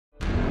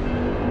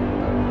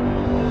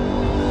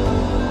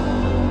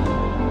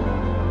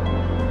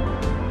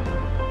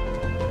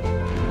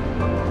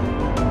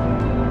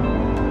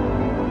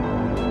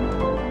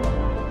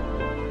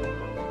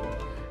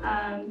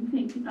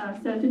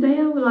So today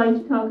I would like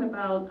to talk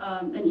about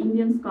an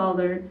Indian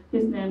scholar.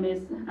 His name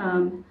is,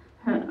 I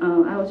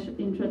will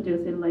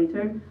introduce it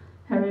later,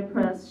 Harry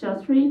Press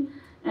Shastri.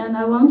 And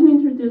I want to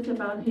introduce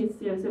about his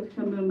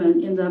Theosophical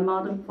movement in the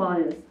modern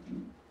forest.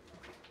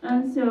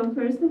 And so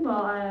first of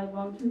all, I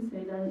want to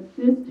say that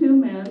these two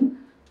men,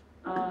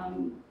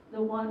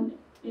 the one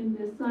in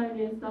this side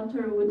is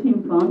Dr. Wu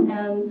Tingfang,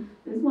 and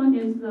this one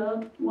is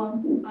the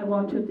one who I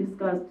want to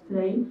discuss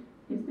today.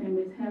 His name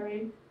is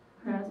Harry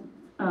Press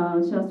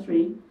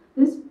Shastri.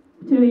 These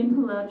two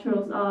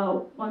intellectuals are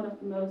one of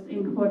the most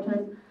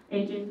important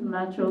age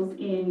intellectuals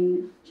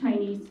in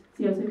Chinese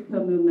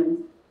Theosophical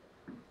movements.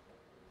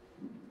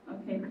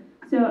 Okay,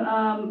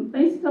 so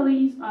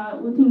basically,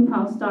 Wu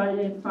Tingfang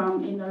started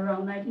from in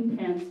around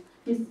 1910s.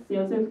 His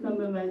Theosophical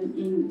movement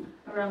in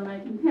around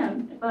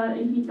 1910, but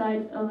he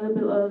died a little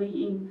bit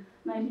early in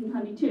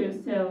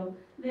 1922. So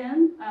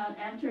then,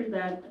 after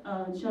that,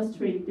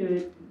 Shastri did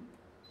it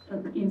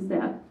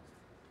instead.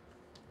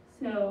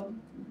 So,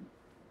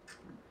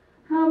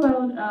 how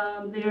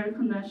about their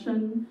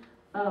connection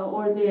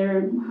or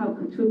how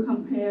to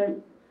compare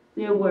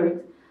their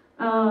works?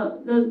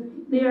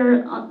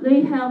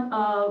 They have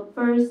a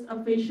first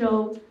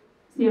official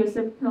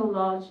Theosophical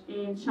lodge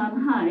in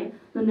Shanghai.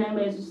 The name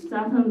is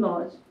Saturn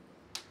Lodge.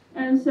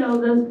 And so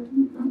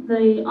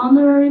the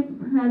honorary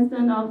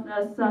president of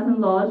the Saturn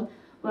Lodge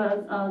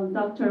was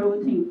Dr.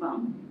 Wu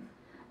Tingfang.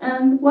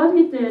 And what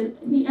he did,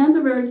 he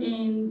endeavored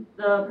in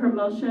the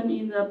promotion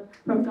in the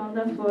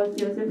propaganda for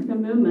Theosophical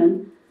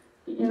movement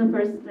in the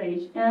first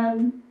stage.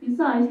 And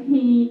besides,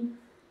 you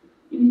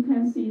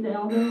can see the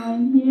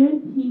underline here,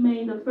 he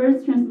made the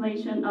first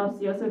translation of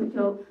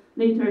Theosophical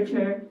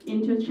literature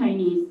into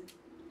Chinese.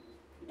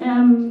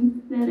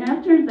 And then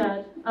after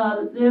that,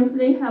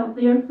 they have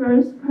their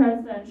first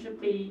president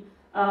should be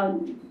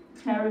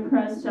Harry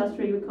Press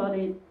Shastri. We call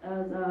it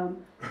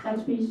as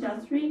H.P.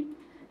 Shastri.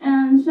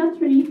 And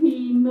Shastri,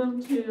 he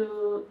moved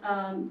to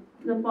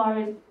the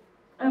forest.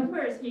 At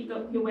first, he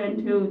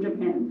went to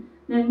Japan.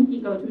 Then he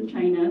go to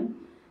China.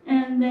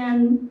 And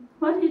then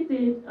what he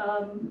did,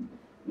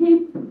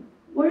 he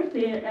worked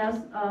there as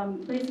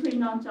basically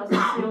not just a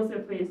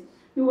theosophist.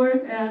 He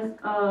worked as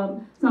a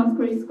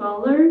Sanskrit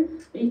scholar.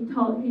 He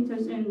taught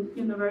in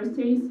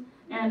universities,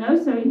 and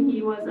also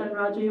he was a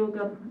Raja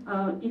Yoga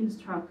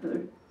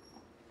instructor.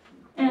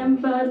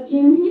 But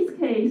in his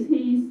case,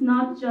 he's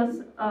not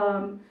just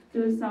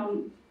do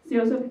some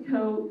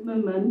theosophical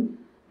movement.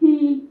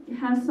 He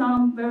has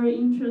some very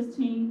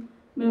interesting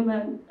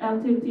movement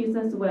activities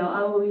as well.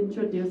 I will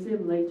introduce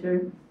it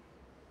later.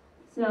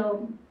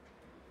 So,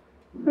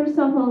 first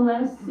of all,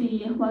 let's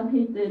see what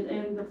he did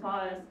in the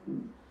forest.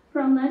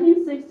 From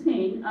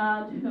 1916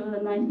 to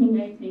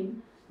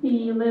 1918,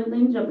 he lived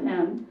in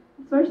Japan.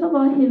 First of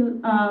all,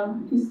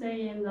 he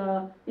say in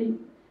the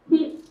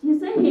he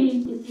say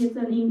he is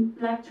a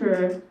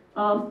lecturer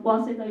of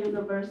Waseda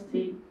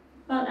University,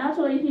 but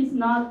actually he's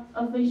not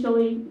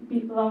officially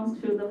belongs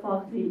to the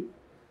faculty.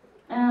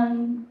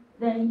 And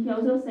then he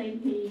also say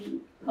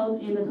he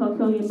taught in the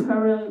Tokyo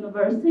Imperial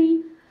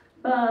University,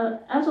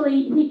 but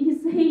actually he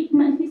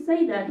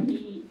say that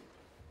he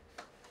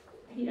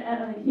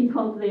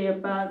taught there,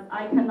 but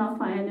I cannot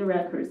find any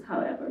records,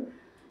 however.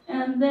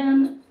 And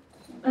then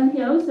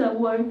he also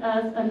worked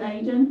as an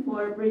agent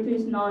for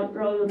British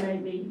Royal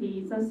Navy.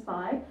 He's a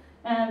spy.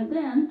 And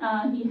then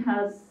he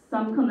has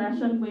some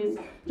connection with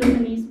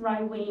Japanese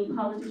right-wing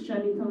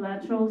politician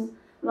intellectuals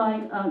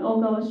like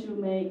Ogawa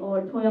Shumei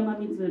or Toyama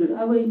Mitsuru.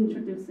 I will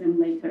introduce him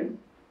later.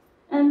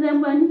 And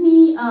then when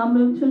he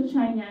moved to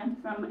China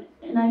from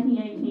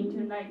 1918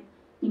 to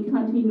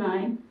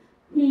 1929,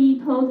 he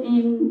taught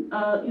in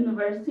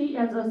university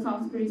as a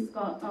Sanskrit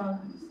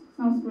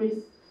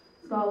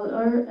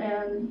scholar,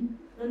 and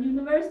the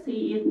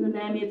university, the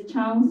name is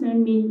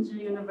Changsheng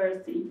Minzhi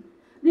University.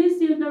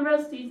 This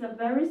university is a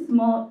very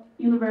small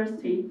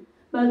university,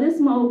 but this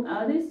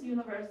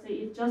university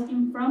is just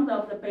in front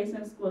of the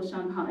Basic School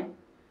Shanghai.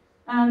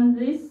 And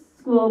this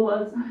school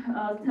was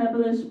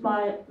established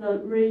by the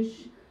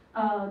rich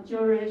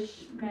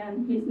Jewish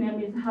man. His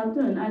name is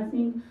Hadun. I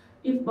think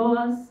if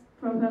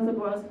Professor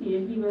Boas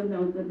here, he will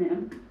know the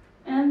name.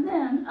 And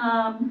then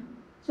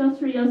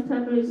Shastri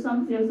established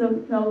some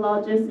theosophical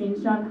lodges in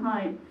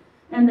Shanghai.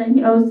 And then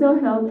he also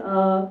held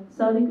a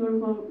study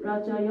group for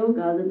Raja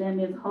Yoga. The name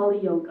is Holy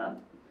Yoga.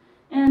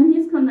 And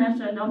his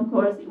connection, of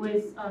course,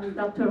 with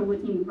Dr. Wu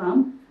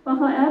Tingfang. But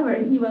however,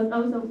 he was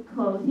also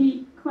close.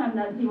 He claimed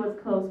that he was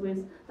close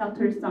with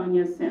Dr. Sun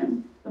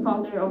Yat-sen, the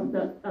founder of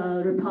the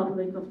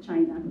Republic of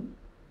China.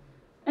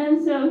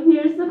 And so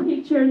here's the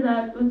picture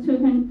that was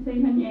taken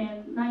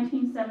in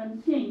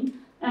 1917.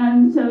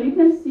 And so you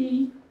can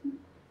see,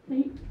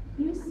 do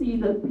you see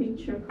the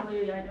picture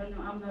clearly? I don't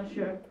know, I'm not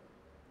sure.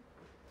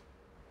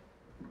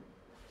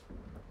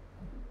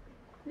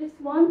 This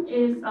one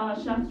is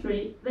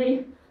Shastri.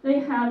 They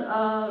had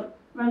a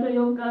Raja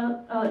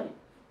Yoga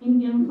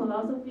Indian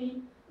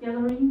philosophy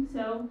gathering,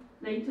 so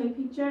they took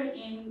picture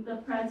in the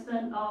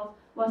president of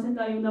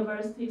Waseda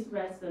University's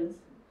residence.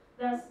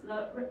 That's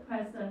the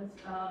president.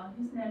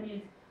 His name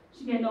is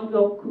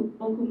Shigeru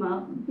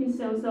Okuma. He's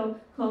also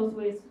close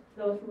with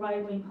those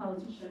right-wing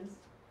politicians.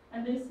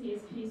 And this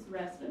is his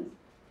residence.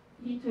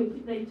 They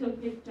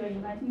took picture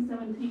in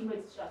 1917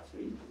 with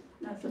Shastri.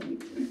 That's a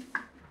picture.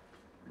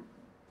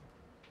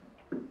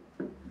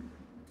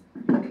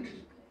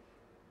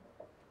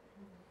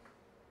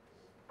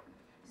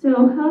 So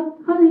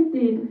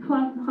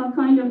what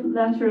kind of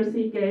lectures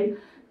he gave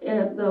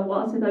at the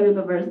Waseda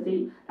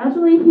University?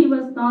 Actually, he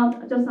was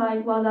not, just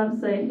like what I'm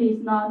saying,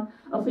 he's not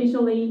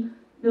officially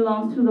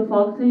belongs to the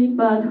faculty,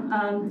 but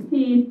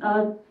he's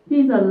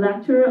a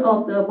lecturer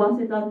of the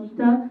Waseda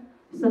Gita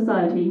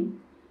Society.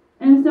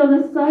 And so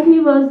the society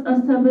was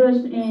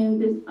established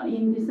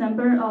in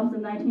December of the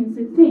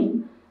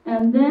 1916.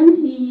 And then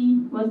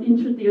he was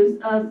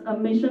introduced as a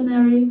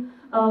missionary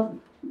of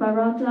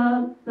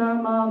Bharata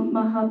Dharma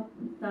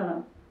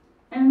Mahabharata.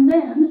 And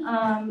then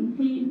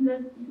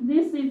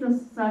this is a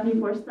society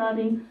for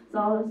studying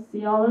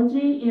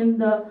theology in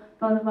the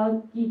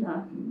Bhagavad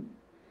Gita.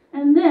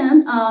 And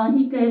then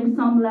he gave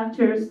some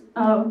lectures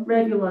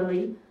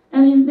regularly.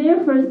 And in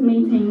their first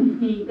meeting,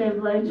 he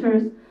gave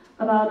lectures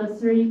about the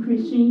Sri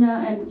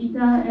Krishna and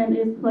Gita and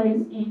its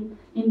place in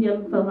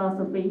Indian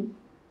philosophy.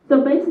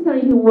 So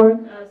basically, he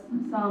worked as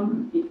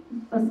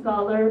a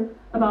scholar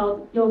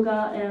about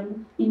yoga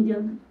and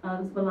Indian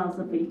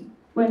philosophy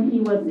when he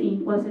was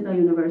in Waseda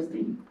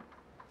University.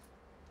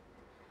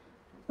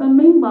 But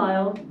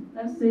meanwhile,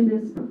 let's see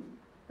this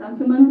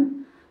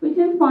document. We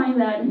can find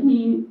that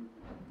he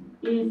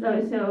is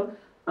also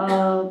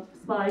a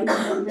spy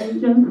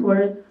agent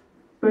for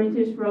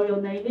British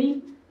Royal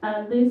Navy.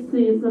 And this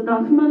is a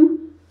document,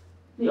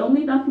 the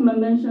only document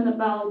mentioned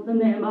about the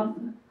name of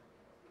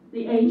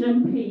the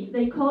Agent P.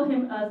 They call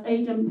him as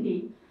Agent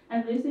P.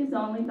 And this is the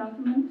only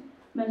document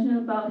mentioned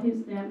about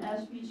his name,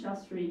 H.P.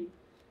 Shastri,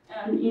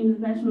 and in the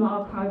National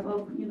Archive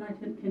of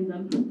United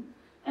Kingdom.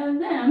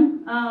 And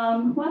then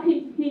what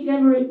he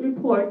gave a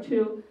report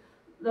to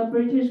the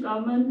British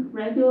government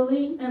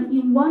regularly, and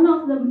in one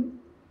of the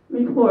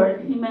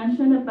report, he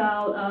mentioned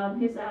about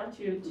his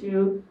attitude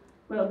to,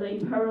 well, the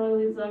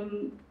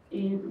imperialism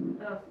in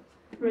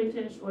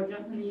British or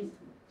Japanese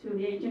to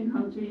the Asian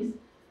countries.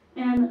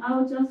 And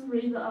I'll just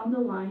read the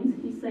underlines.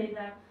 He said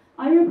that,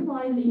 I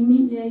apply the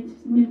immediate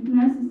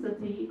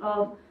necessity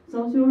of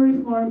social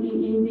reform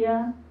in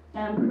India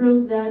and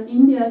prove that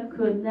India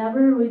could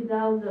never,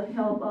 without the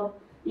help of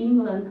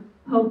England,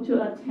 hope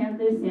to attain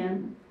this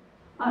end.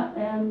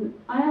 And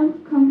I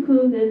have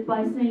concluded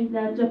by saying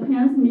that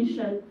Japan's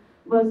mission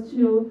was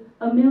to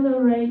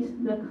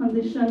ameliorate the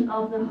condition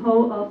of the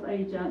whole of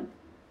Asia.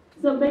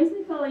 So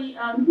basically,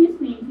 he's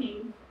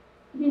thinking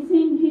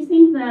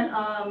that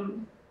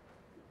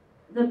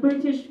the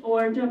British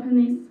or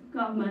Japanese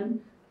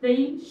government,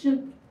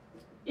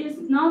 it's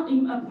not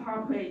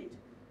inappropriate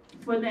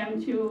for them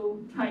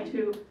to try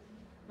to,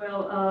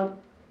 well,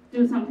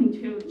 do something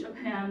to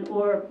Japan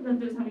or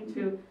do something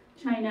to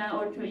China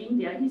or to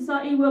India. He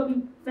thought it will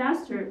be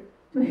faster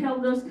to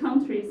help those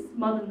countries'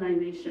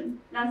 modernization.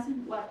 That's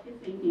what he's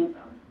thinking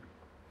about.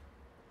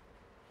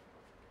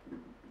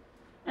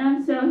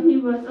 And so he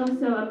was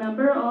also a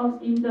member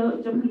of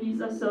Indo-Japanese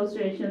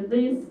Association.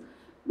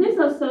 This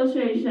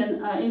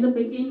association, in the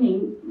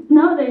beginning,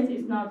 nowadays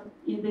it's not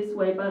in this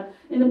way, but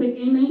in the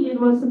beginning it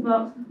was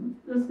about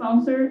the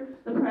sponsor,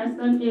 the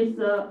president is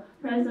the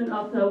president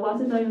of the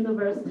Waseda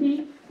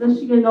University, the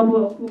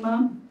Shigeru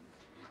Okuma.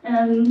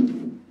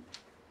 And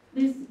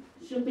this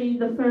should be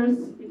the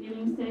first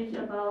beginning stage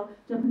about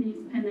Japanese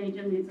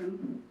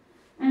Pan-Asianism.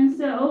 And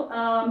so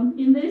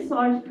in this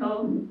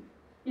article,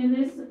 in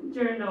this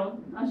journal,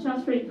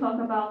 Shastri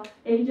talked about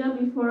Asia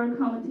before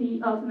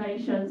Committee of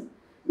Nations.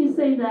 He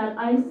said that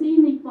I see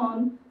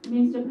Nippon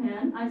means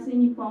Japan, I see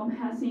Nippon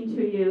passing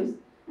to use,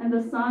 and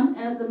the sun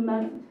at the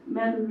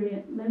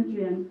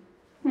Mediterranean.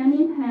 Hand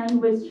in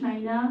hand with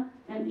China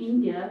and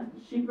India,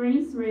 she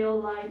brings real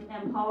light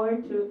and power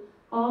to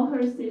all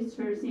her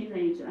sisters in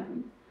Asia.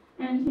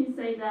 And he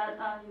said that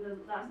in the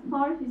last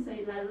part, he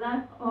said that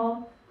let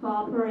all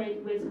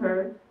cooperate with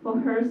her, for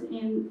hers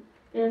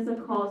is a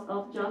cause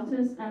of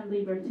justice and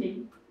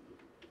liberty.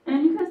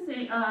 And you can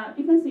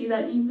see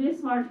that in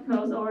these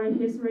articles or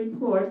his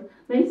report,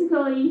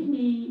 basically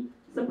he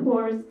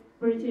supports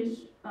British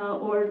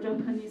or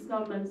Japanese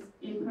government's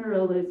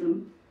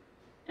imperialism.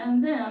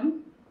 And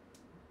then,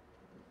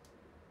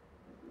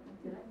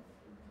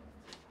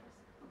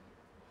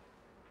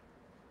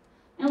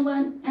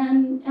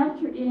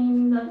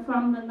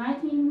 from the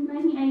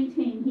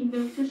 1918, he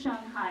moved to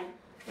Shanghai.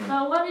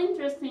 But what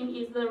interesting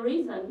is the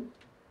reason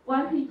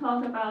why he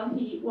talked about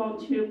he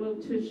want to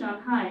move to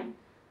Shanghai.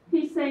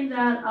 He said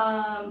that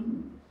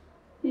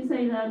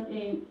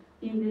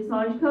in this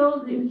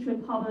article, which was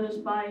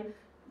published by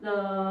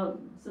the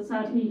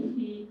society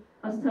he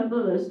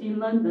established in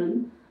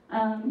London,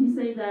 he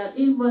said that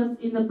it was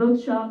in the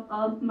bookshop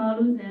of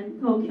Maruzen,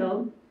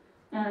 Tokyo,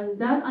 and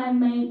that I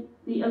made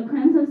the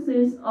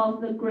acquaintances of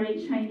the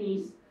great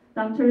Chinese,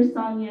 Dr.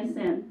 Sun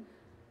Yat-sen.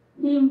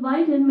 He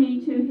invited me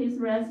to his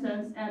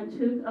residence and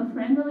took a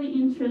friendly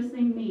interest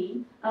in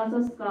me as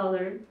a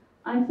scholar.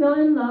 I fell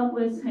in love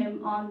with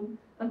him on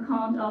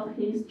account of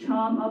his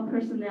charm of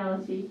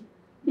personality.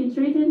 He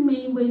treated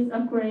me with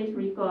a great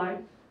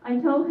regard. I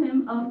told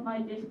him of my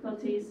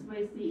difficulties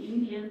with the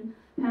Indian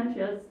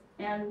patriots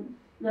and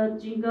the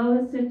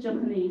jingoistic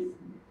Japanese,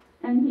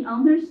 and he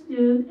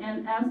understood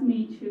and asked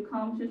me to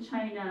come to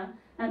China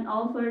and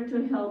offered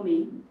to help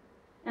me.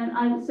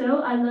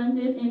 So I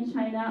landed in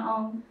China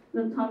on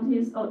the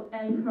 20th of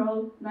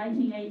April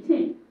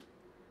 1918.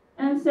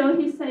 And so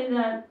he said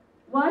that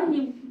why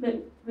he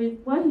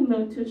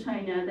moved to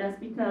China, that's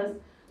because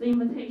the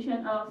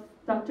invitation of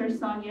Dr.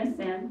 Song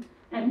Yat-sen,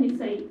 and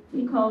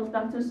he called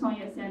Dr. Song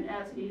Yat-sen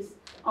as his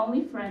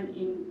only friend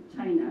in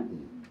China.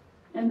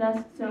 And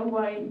that's so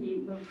why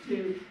he moved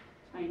to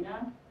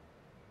China.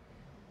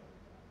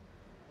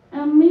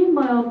 And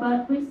meanwhile,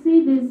 but we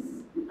see this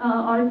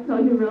article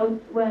he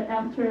wrote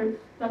after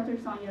Dr.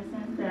 Song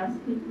Yat-sen's death.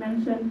 He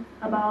mentioned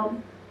about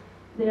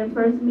their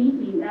first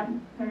meeting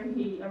after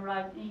he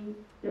arrived in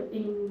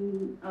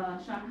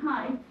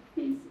Shanghai.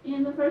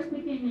 In the first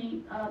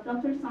beginning,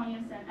 Dr. Song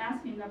Yat-sen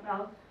asked him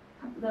about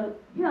the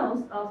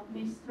health of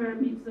Mr.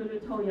 Mitsuru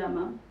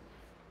Toyama.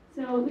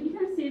 So you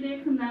can see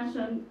their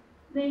connection.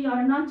 They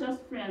are not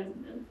just friends,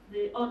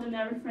 the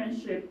ordinary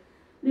friendship.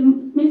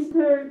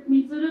 Mr.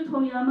 Mitsuru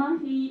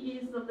Toyama, he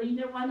is the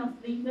one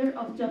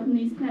of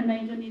Japanese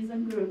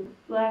Pan-Asianism group,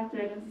 Black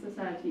Dragon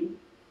Society.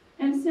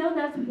 And so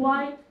that's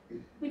why,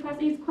 because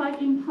it's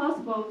quite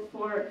impossible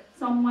for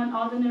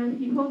ordinary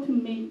people to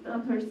meet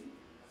Dr.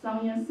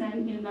 Song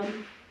Yat-sen in a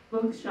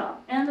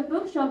bookshop. And the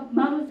bookshop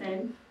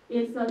Maruzen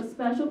is a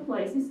special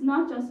place. It's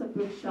not just a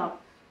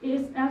bookshop.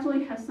 It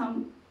actually has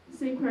some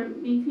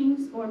secret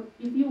meetings, or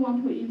if you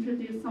want to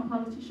introduce some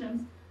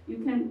politicians, you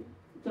can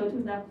go to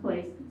that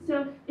place.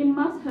 So it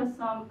must have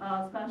some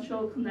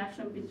special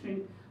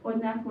connection or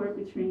network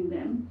between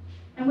them.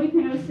 And we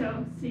can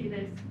also see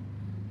this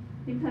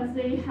because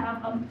they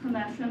have a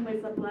connection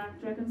with the Black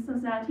Dragon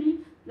Society,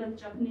 the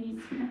Japanese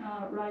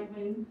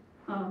right-wing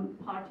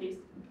parties.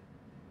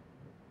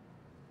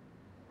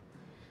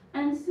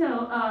 And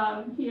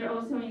so here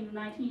also in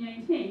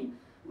 1918,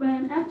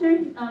 after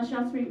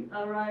Shastri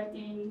arrived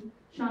in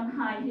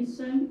Shanghai, he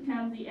soon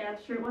became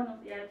one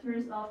of the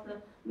editors of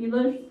the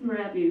Miller's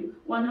Review,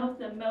 one of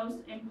the most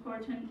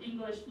important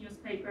English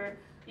newspaper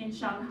in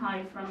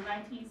Shanghai from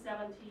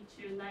 1970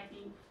 to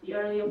the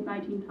early of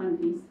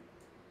 1920s.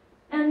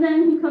 And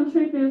then he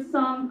contributed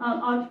some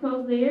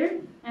articles there,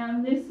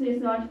 and this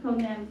is the article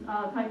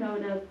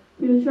titled "The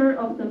Future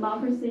of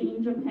Democracy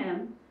in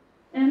Japan."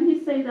 And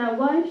he said that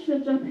why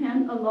should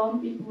Japan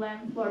alone be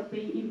blamed for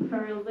being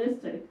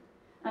imperialistic?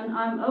 And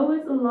I'm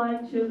always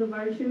alive to the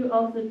virtue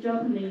of the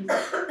Japanese,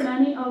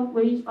 many of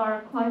which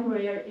are quite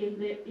rare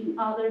in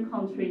other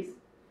countries.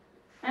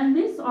 And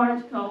this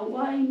article,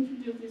 why I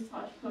introduce this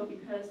article?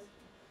 Because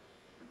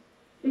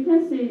you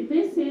can see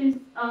this is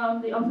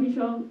the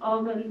official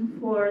organ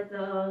for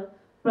the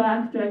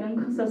Black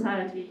Dragon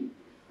Society.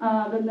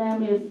 The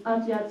name is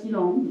Ajia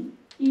Jilong.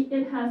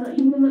 It has an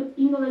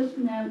English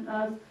name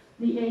as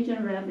the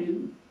Asian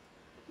Review.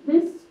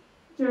 This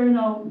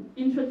journal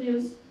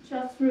introduced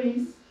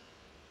Shastri's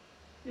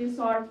this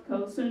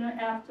article sooner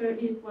after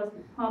it was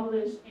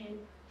published in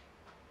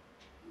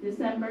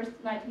December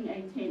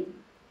 1918.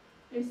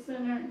 They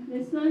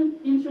soon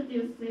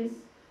introduced this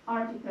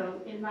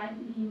article I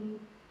think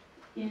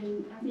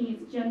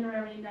it's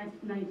January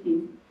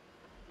 1919.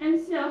 And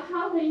so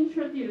how they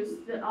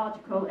introduced the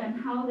article and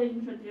how they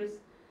introduced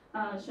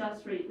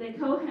Shastri. They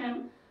call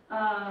him,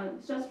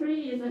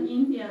 Shastri is an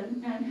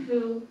Indian and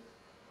who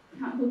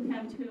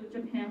came to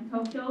Japan,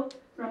 Tokyo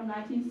from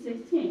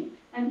 1916,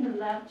 and he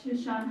left to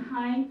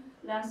Shanghai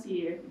last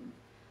year.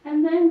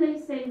 And then they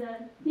say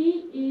that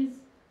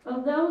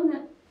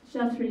although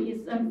Shastri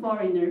is a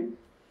foreigner,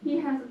 he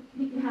had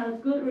a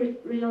good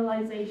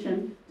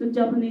realization to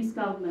Japanese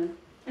government.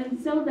 And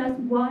so that's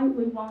why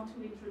we want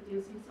to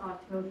introduce his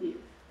article here.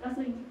 That's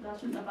the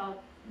introduction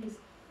about his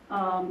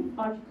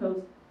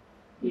articles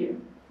here.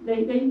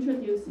 They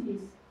introduce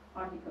his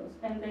articles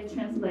and they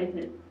translate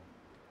it.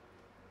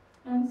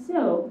 And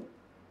so,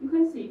 you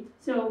can see,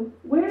 so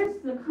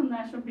where's the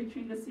connection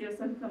between the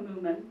Theosophical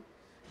movement?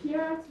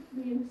 Here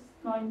we're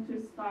going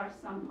to start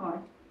some part.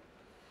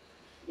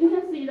 You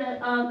can see that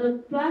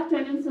the Black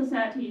Dragon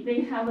Society, they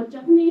have a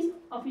Japanese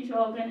official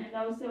organ and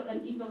also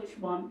an English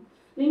one.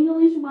 The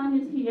English one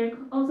is here,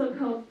 also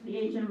called the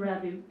Asian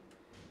Review.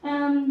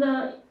 And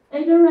the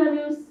Asian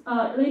Review's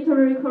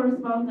literary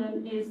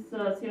correspondent is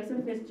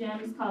Theosophist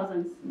James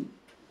Cousins.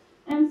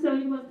 And so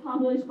it was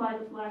published by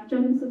the Black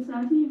Dragon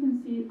Society. You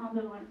can see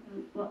underlined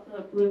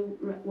the blue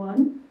red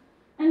one.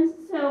 And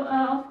so,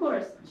 of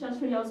course,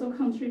 Shastri also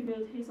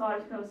contributed his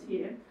articles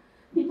here.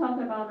 He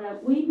talked about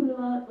that we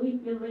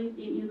believe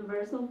in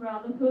universal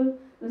brotherhood,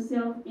 the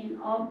self in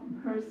all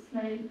per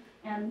se,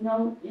 and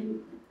no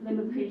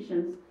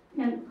limitations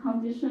can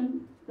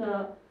condition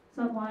the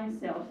sublime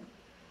self.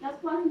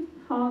 That's what he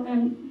taught,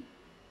 and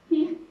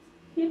he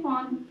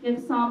found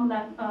some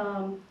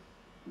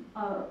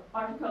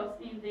articles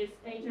in this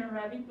Asian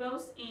Review,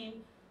 both in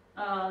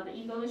the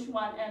English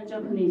one and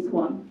Japanese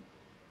one.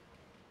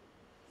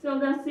 So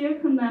that's their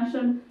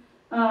connection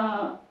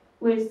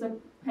with the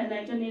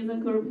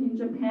Pelagianism group in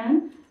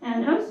Japan,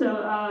 and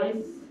also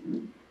it's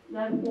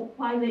that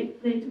why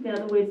they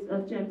together with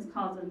James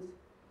Cousins.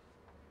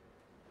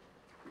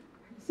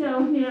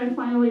 So here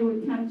finally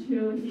we come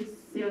to his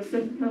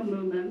Theosophical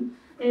movement.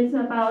 It's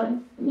about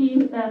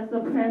him as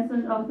the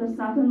president of the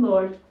Saturn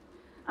Lodge.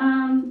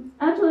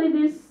 Actually,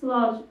 this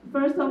lodge,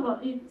 first of all,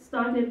 it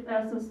started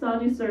as a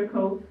study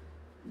circle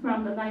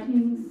from the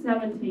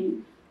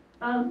 1970s.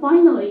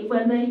 Finally,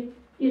 when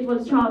it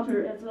was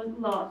chartered as a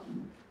lodge,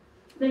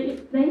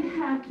 they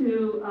had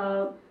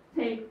to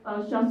take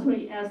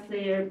Shastri as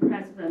their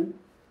president.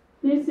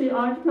 This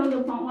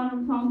article, one of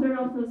the founder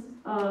of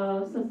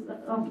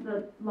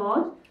the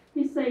lodge,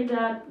 he said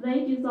that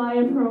they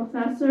desire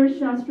Professor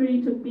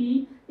Shastri to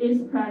be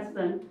its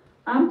president.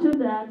 Up to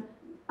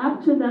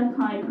that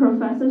time,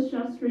 Professor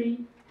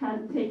Shastri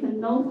had taken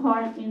no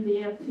part in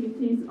the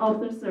activities of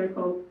the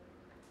circle.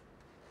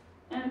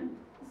 And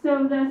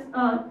so that's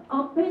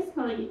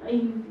basically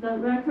in the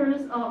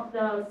records of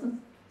the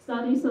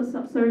study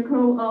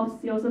circle of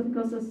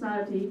Theosophical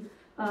Society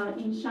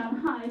in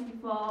Shanghai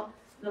before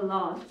the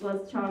lodge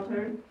was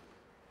chartered.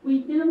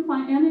 We didn't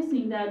find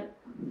anything that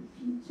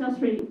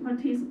Shastri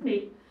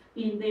participated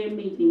in their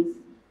meetings.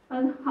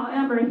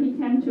 However, he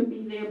came to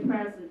be their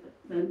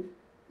president.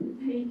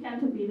 He came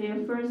to be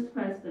their first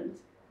president.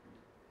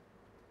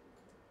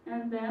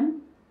 And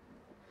then,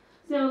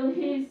 so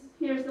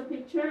here's a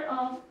picture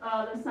of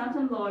the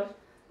Saturn Lodge.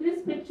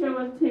 This picture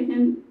was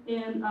taken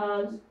in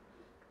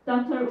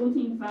Dr. Wu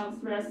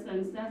Tingfang's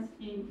residence. That's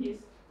in his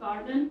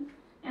garden.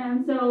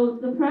 And so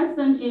the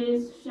president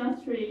is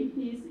Shastri.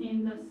 He's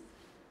in the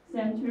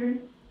center.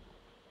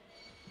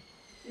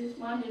 This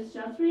one is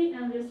Shastri,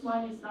 and this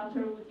one is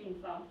Dr. Wu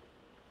Tingfang.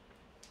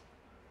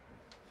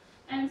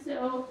 And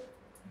so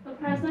the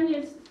president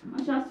is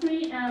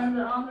Shastri, and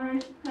the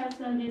honorary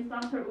president is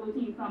Dr. Wu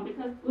Tingfang,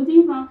 because Wu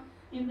Tingfang,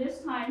 in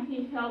this time,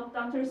 he helped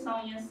Dr.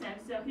 Song Yat-sen,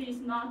 so he is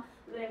not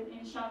lived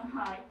in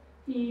Shanghai.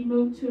 He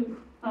moved to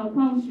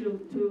Guangzhou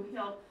to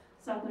help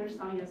Dr.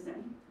 Song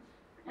Yat-sen.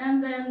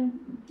 And then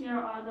here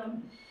are the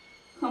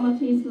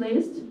committees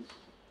list.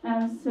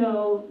 And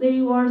so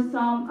they were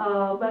some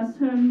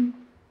Western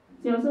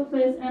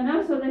Theosophists, and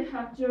also they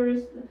have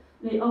jurists.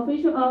 The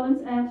official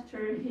organs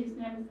editor, his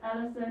name is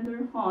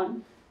Alexander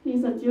Hahn.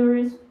 He's a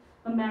jurist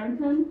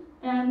American,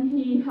 and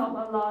he helped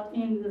a lot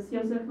in the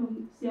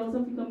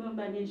Theosophical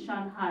movement in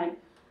Shanghai.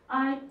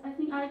 I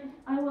think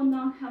I will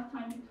not have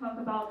time to talk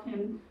about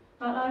him,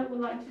 but I would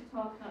like to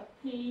talk about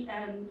he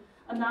and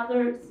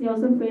another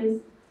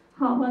Theosophist,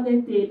 what they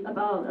did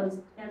about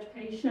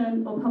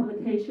education or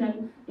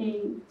publication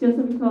in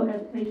Theosophical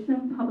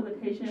education,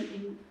 publication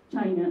in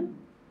China.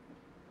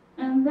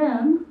 And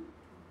then,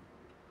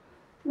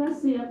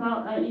 let's see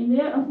about in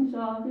their official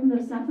organ,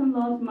 the Saturn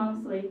Lodge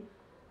Monthly.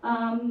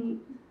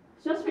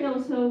 Shastri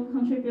also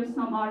contributes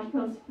some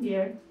articles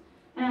here.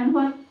 And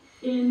what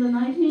in the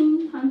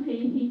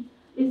 1920s,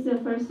 it's the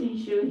first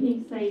issue.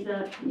 He said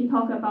that he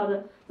talked about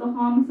the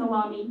Soham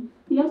Swami.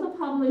 He also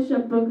published a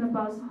book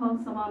about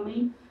Soham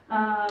Swami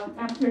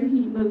after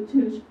he moved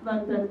to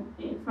London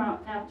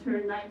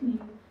after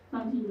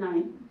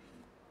 1929.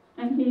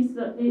 And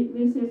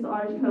this is the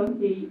article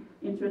he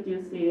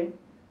introduced here.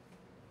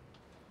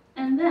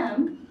 And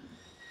then,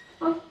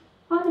 what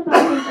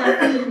about his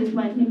activities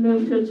when he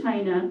moved to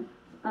China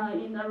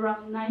in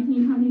around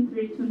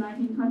 1923 to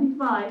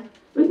 1925?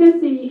 We can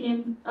see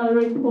in a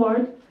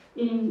report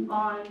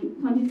on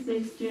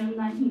 26 June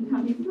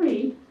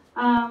 1923,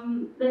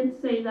 they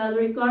say that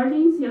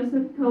regarding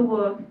Theosophical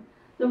work,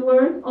 the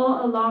work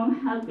all along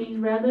had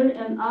been rather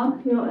an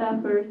uphill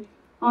effort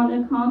on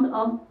account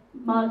of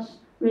much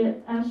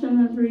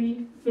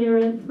reactionary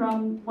spirit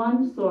from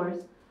one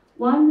source.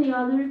 The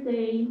other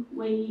day,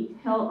 we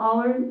held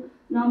our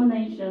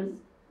nominations.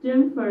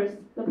 June 1st,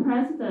 the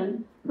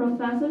president,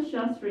 Professor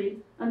Shastri,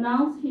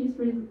 announced his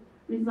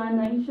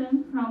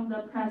resignation from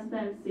the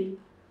presidency,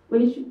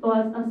 which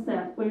was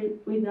accepted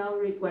without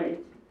regret.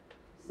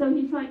 So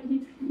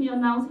he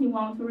announced he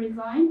wanted to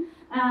resign,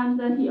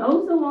 and he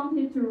also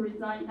wanted to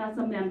resign as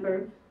a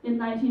member in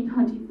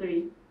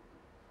 1923.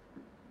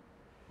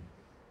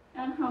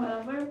 And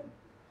however,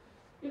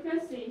 you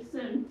can see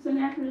soon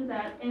after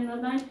that, in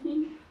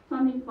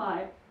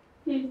 1925,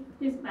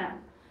 he's back.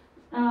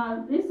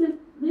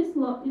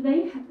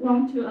 They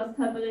want to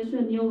establish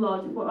a new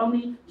lodge for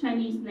only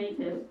Chinese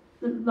natives.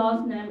 The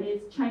lodge name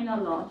is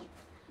China Lodge.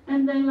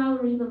 And then I'll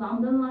read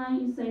along the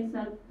line. It says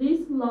that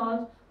this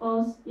lodge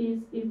owes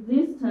its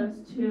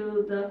existence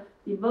to the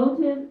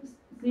devoted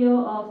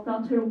zeal of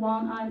Dr.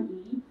 Wang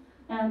Anyi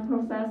and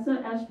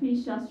Professor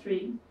H.P.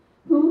 Shastri,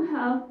 who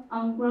have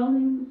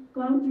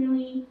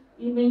ungrudgingly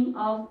given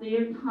of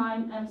their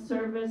time and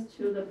service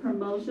to the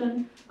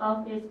promotion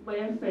of its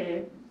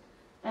welfare.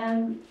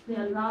 And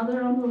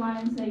another on the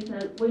line says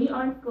that we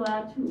are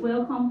glad to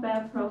welcome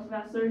back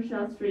Professor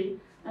Shastri,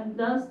 and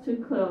thus to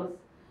close.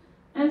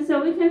 And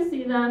so we can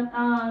see that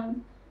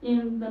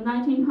in the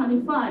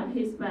 1925,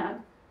 he's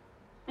back.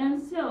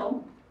 And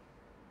so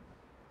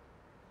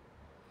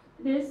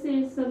This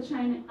is the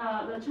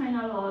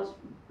China Lodge,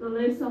 the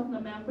list of the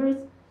members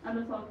and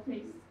the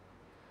faculties.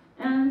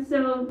 And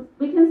so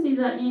we can see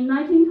that in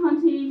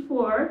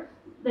 1924,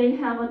 they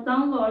have a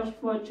down lodge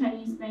for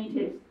Chinese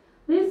natives.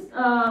 This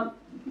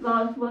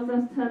lodge was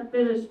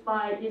established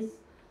by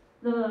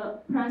the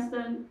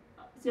president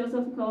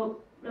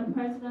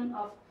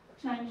of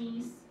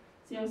Chinese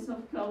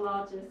Theosophical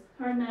lodges.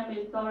 Her name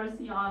is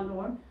Dorothy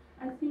Arnold.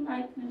 I think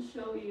I can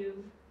show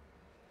you.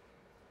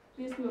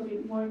 This will be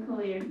more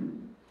clear.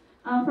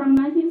 From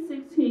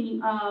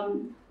 1916,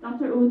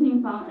 Dr. Wu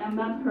Tingfang and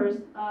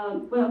Mathurst,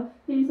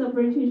 he's a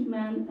British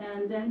man,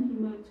 and then he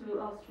moved to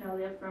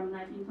Australia from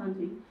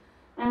 1920.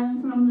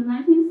 And from the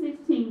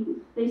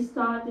 1916, they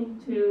started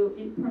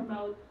to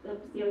promote the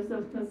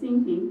theosophical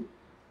thinking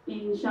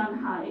in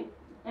Shanghai.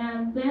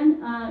 And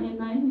then in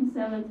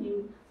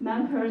 1917,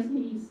 Mathurst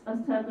he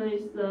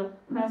established the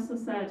Quest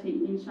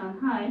Society in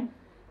Shanghai.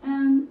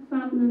 And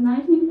from the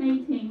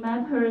 1918,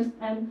 Mathurst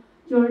and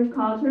George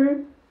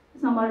Carter,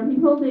 some other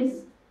people,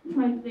 they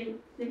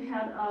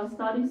had a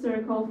study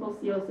circle for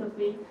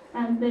theosophy,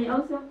 and they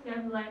also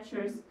gave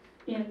lectures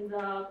in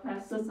the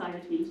Quest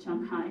Society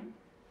Shanghai.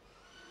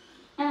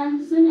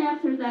 And soon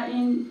after that,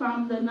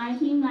 from the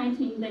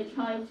 1919, they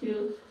tried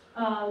to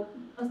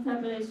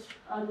establish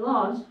a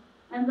lodge,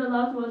 and the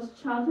lodge was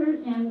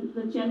chartered in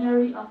the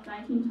January of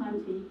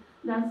 1920.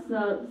 That's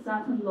the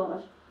Saturn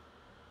Lodge.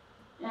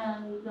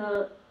 And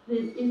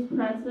its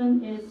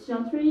president is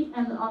Shastri,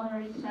 and the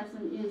honorary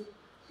president is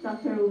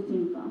Dr. Wu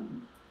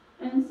Tingfang.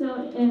 And so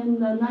in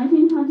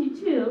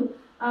 1922,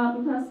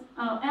 because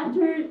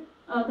after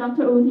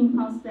Dr. Wu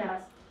Tingfang's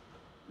death,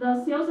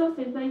 the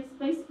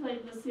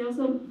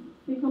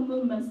Theosophical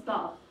movement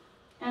stopped.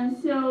 And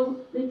so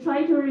they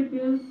tried to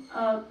rebuild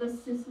the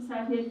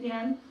society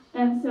again.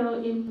 And so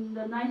in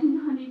the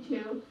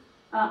 1922,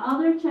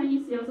 other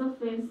Chinese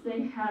Theosophists,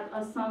 they had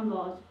a Sun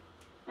Lodge.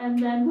 And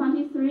then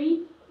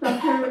 23,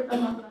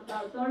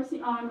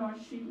 Dorothy Arnold,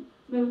 she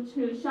moved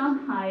to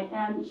Shanghai,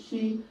 and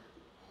she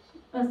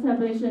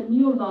established a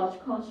new lodge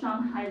called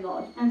Shanghai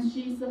Lodge, and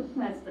she's the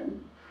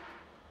president.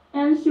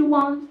 And she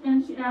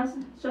asked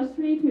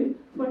Shastri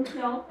for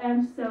help,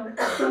 and so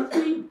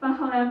Shastri, but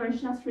however,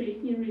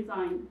 Shastri, he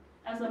resigned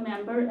as a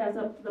member,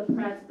 the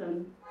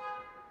president.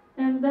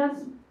 And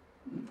that's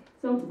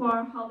so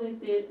far how they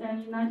did.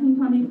 And in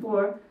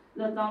 1924,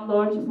 the Down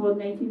Lodge for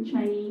Native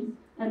Chinese,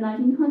 and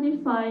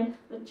 1925,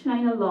 the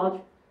China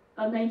Lodge,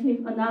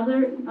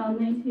 another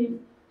native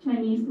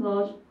Chinese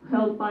lodge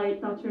held by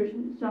Dr.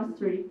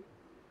 Shastri.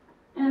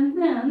 And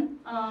then,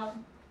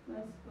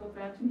 let's go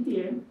back to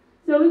here.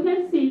 So we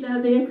can see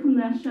that their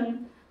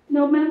connection,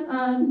 though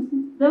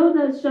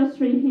the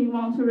Shastri, he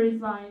wanted to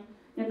resign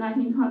in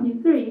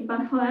 1923,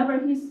 but however,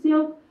 he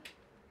still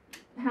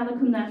had a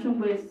connection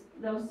with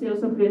those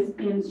Theosophists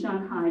in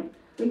Shanghai.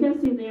 We can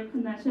see their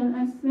connection,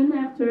 and soon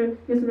after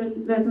his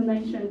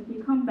resignation, he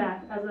come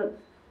back as a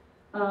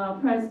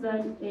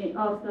president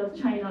of the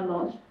China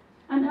Lodge.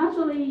 And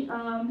actually,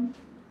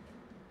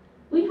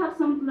 we have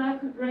some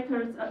black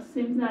records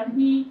since that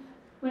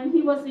when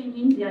he was in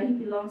India, he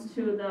belongs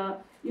to the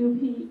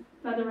UP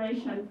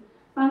Federation.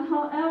 But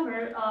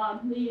however,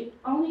 the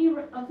only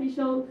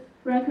official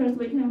records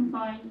we can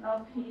find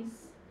of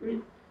his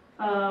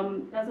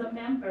as a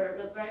member,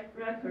 the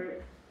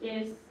record,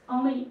 is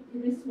only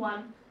this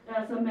one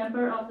as a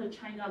member of the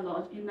China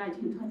Lodge in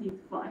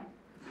 1925.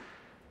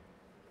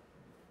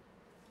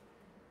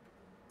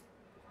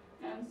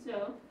 And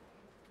so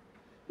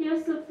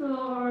here's the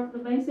flow, the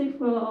basic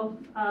flow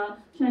of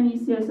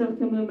Chinese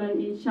Theosophical movement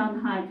in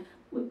Shanghai.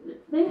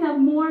 They have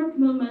more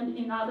movement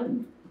in other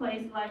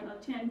places like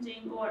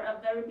Tianjin or a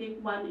very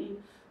big one in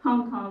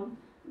Hong Kong,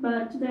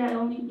 but today I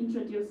only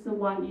introduced the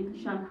one in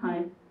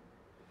Shanghai.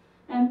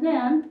 And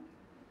then,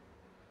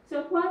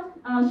 so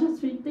what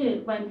Shastri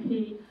did when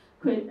he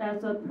quit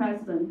as a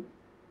president?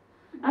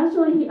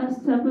 Actually, he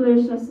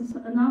established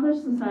another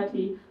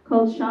society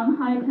called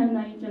Shanghai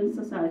Pan-Asian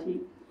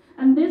Society.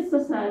 And this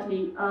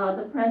society,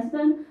 the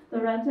president, the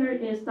director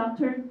is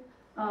Dr.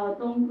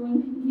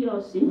 Donggun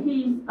Hiroshi.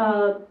 He's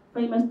a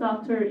famous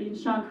doctor in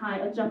Shanghai,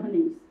 a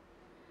Japanese.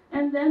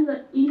 And then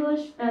the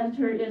English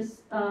editor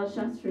is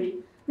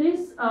Shastri.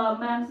 This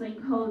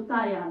magazine called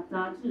Daya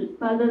Zazhi,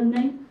 but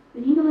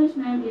the English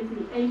name is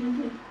the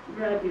Asian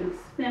Review,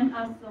 same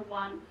as the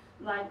one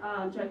like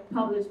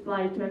published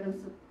by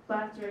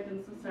Black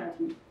Dragon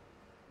Society.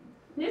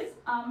 This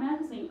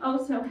magazine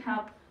also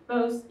have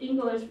both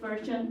English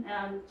version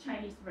and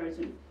Chinese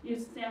version.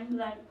 It's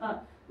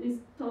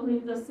totally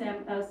the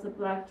same as the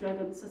Black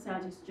Dragon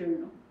Society's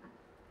journal.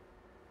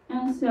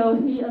 And so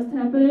he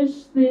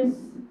established this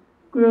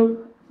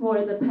group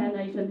for the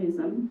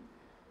Pan-Asianism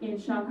in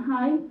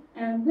Shanghai.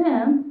 And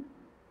then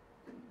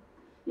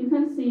you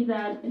can see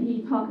that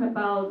he talked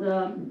about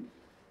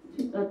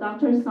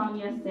Dr. Sun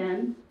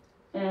Yat-sen,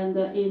 and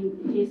in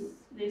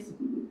this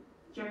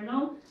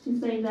journal, he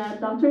said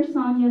that Dr.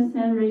 Sun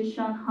Yat-sen reached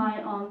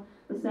Shanghai on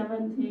the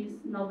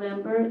 17th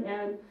November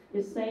and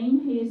is staying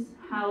his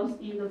house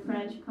in the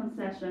French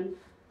concession.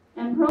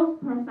 And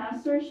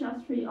Professor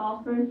Shastri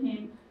offered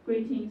him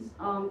greetings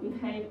on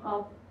behalf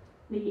of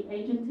the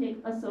Agentic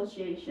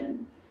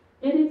Association.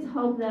 It is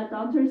hoped that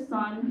Dr.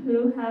 Sun,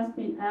 who has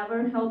been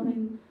ever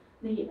helping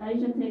the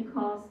Agentic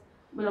cause,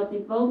 will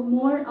devote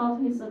more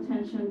of his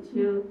attention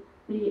to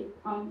the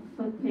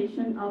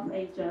unification of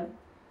Asia.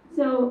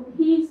 So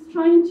he's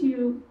trying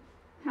to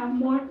have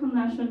more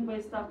connection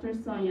with Dr.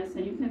 Sun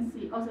Yat-sen. You can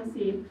also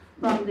see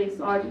from this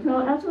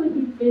article. Actually,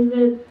 he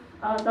visited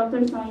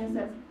Dr. Sun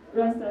Yat-sen's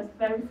residence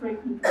very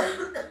frequently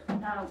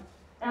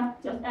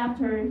just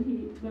after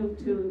he moved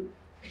to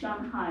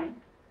Shanghai.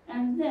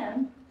 And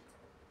then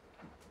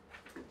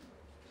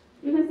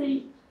you can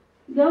see,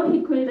 though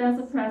he quit as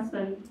a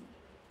president,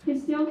 he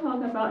still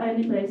talked about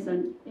Annie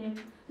Besant in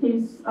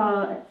his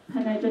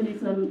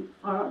Pan-Asianism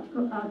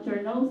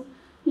journals.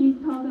 He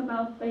talked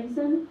about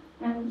Besant,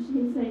 and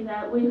he said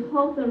that we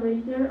hope the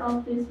reader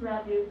of this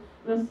review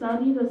will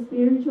study the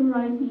spiritual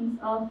writings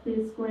of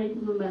this great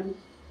woman,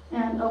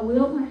 and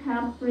will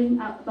perhaps bring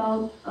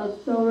about a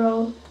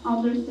thorough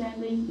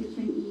understanding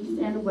between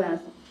East and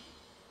West.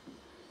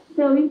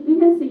 So we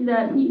can see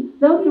that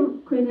though he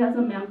quit as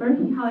a member,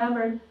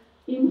 however,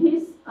 in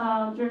his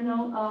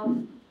journal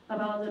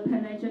about the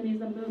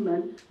Pan-Asianism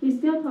movement, he's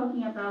still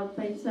talking about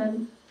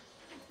Besant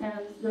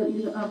and the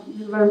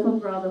universal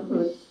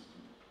brotherhood.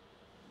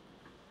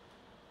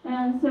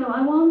 And so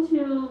I want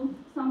to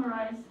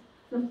summarize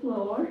the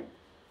floor.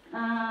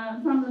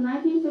 From the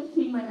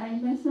 1915, when Annie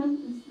Besant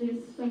is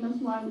this famous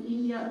one,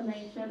 India, a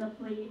nation, a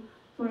plea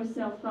for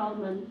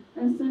self-government.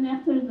 And soon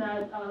after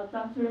that,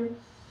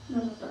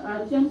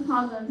 James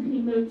Cousins,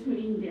 he moved to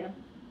India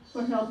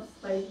for help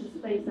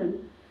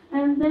Besant.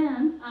 And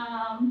then,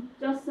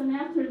 just soon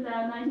after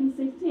that,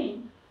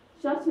 1916,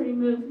 Shastri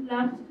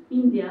left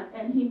India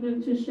and he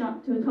moved to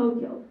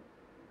Tokyo.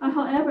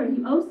 However,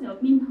 he also,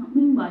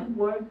 meanwhile,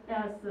 worked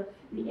as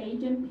the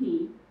agent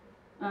P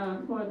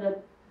for the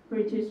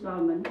British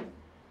government.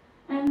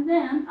 And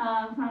then,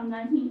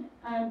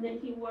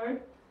 he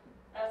worked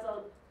as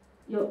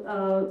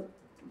a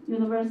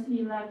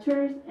university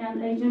lecturer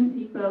and agent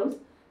P both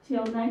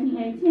till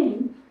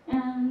 1918.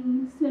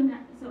 And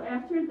so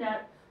after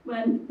that,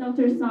 when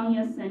Dr. Sun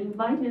Yat-sen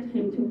invited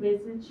him to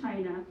visit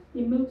China,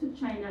 he moved to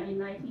China in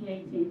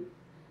 1918.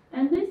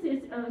 And this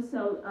is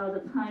also the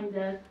time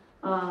that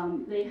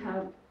they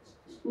have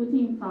Wu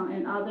Tingfang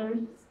and other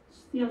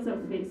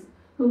Theosophists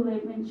who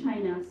live in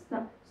China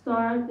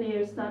start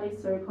their study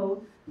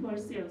circle for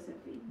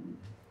Theosophy.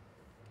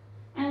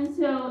 And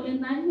so in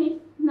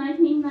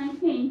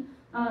 1919,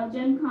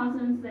 James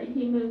Cousins,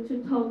 he moved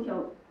to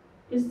Tokyo.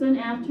 It's soon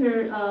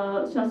after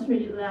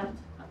Shastri left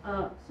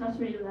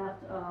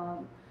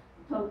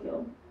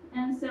Tokyo.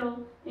 And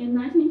so in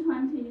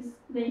 1920s,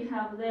 they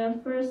have their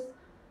first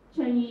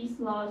Chinese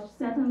lodge,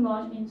 Saturn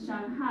Lodge in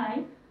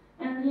Shanghai.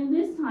 And in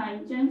this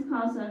time, James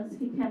Cousins,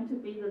 he came to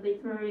be the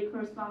literary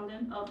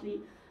correspondent of the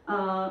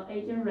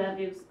Asian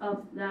reviews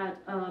of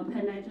that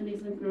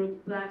Pan-Asianism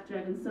group, Black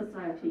Dragon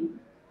Society.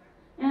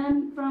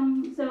 And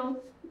then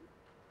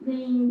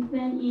in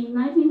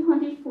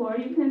 1924,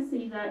 you can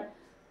see that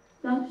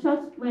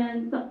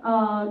when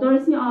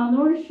Dorothy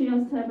Arnold, she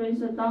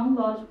established a Dawn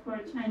Lodge for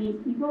Chinese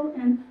people,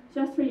 and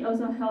Shastri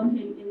also helped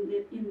him in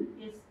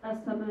its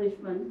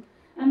establishment.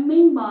 And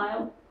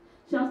meanwhile,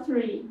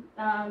 Shastri,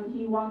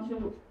 he wanted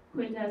to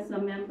quit as a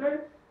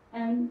member,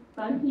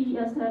 but he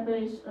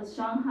established a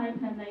Shanghai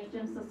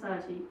Pan-Asian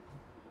Society.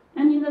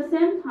 And in the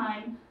same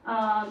time,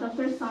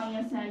 Dr. Sun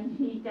Yat-sen,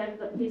 he gave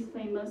his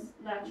famous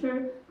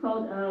lecture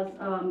called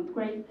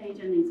Great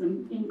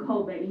Asianism in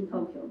Kobe, in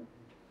Tokyo.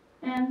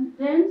 And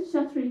then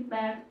Shastri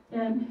back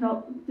and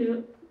helped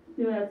do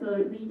as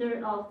a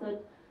leader of the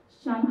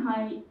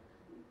Shanghai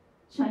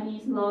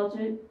Chinese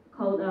Lodge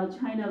called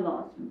China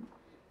Lodge.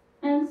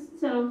 And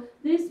so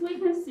this we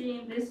can see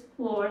in this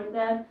floor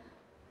that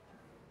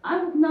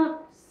I would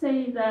not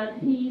say that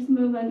his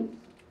movement,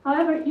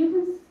 however,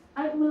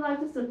 I would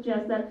like to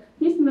suggest that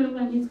his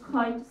movement is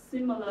quite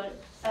similar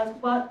as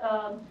what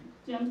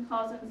James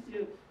Cousins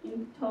do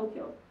in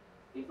Tokyo.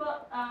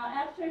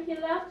 After he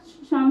left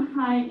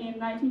Shanghai in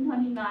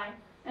 1929,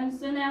 and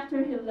soon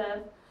after he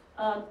left,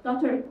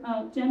 Dr.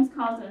 James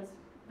Cousins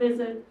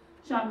visited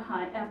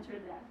Shanghai after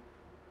that.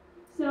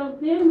 So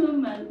their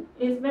movement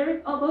is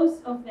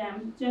both of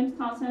them, James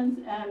Cousins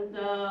and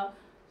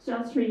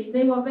Shastri,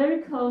 they were very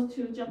close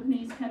to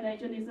Japanese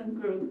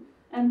Pan-Asianism group,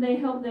 and they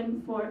helped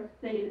them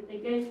they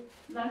gave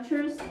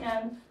lectures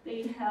and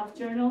they have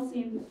journals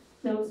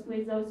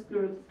with those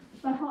groups.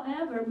 But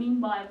however,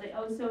 meanwhile, they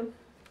also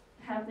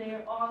have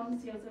their own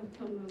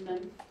Theosophical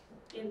movement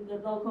in the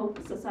local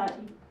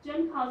society.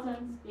 James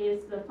Cousins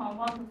is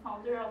one of the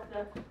founder of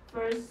the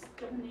first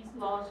Japanese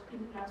lodge,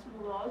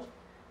 International Lodge,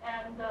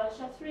 and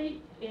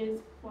Shastri is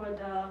for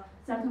the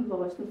second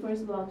lodge, the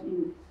first lodge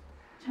in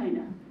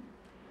China.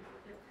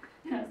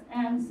 Yes,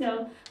 and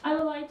so I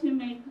would like to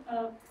make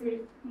a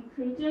brief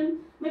conclusion.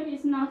 Maybe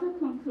it's not a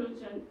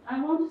conclusion.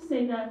 I want to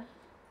say that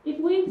if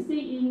we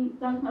see in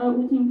Dr.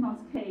 Wu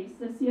Tingfang's case,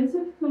 the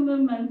Theosophical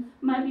movement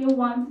might be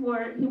one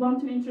where he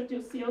wants to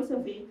introduce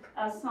Theosophy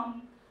as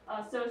some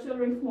social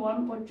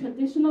reform or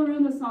traditional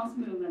Renaissance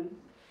movement.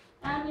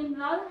 And in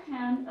the other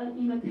hand,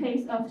 in the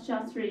case of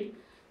Shastri,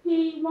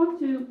 he wants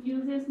to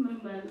use this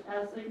movement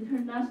as an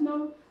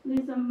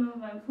internationalism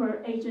movement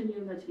for Asian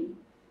unity.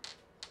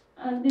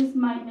 This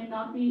may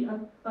not be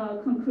a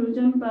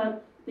conclusion,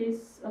 but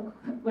this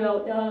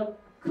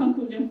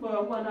conclusion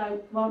for what I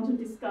want to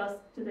discuss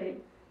today.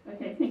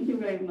 Okay, thank you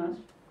very much.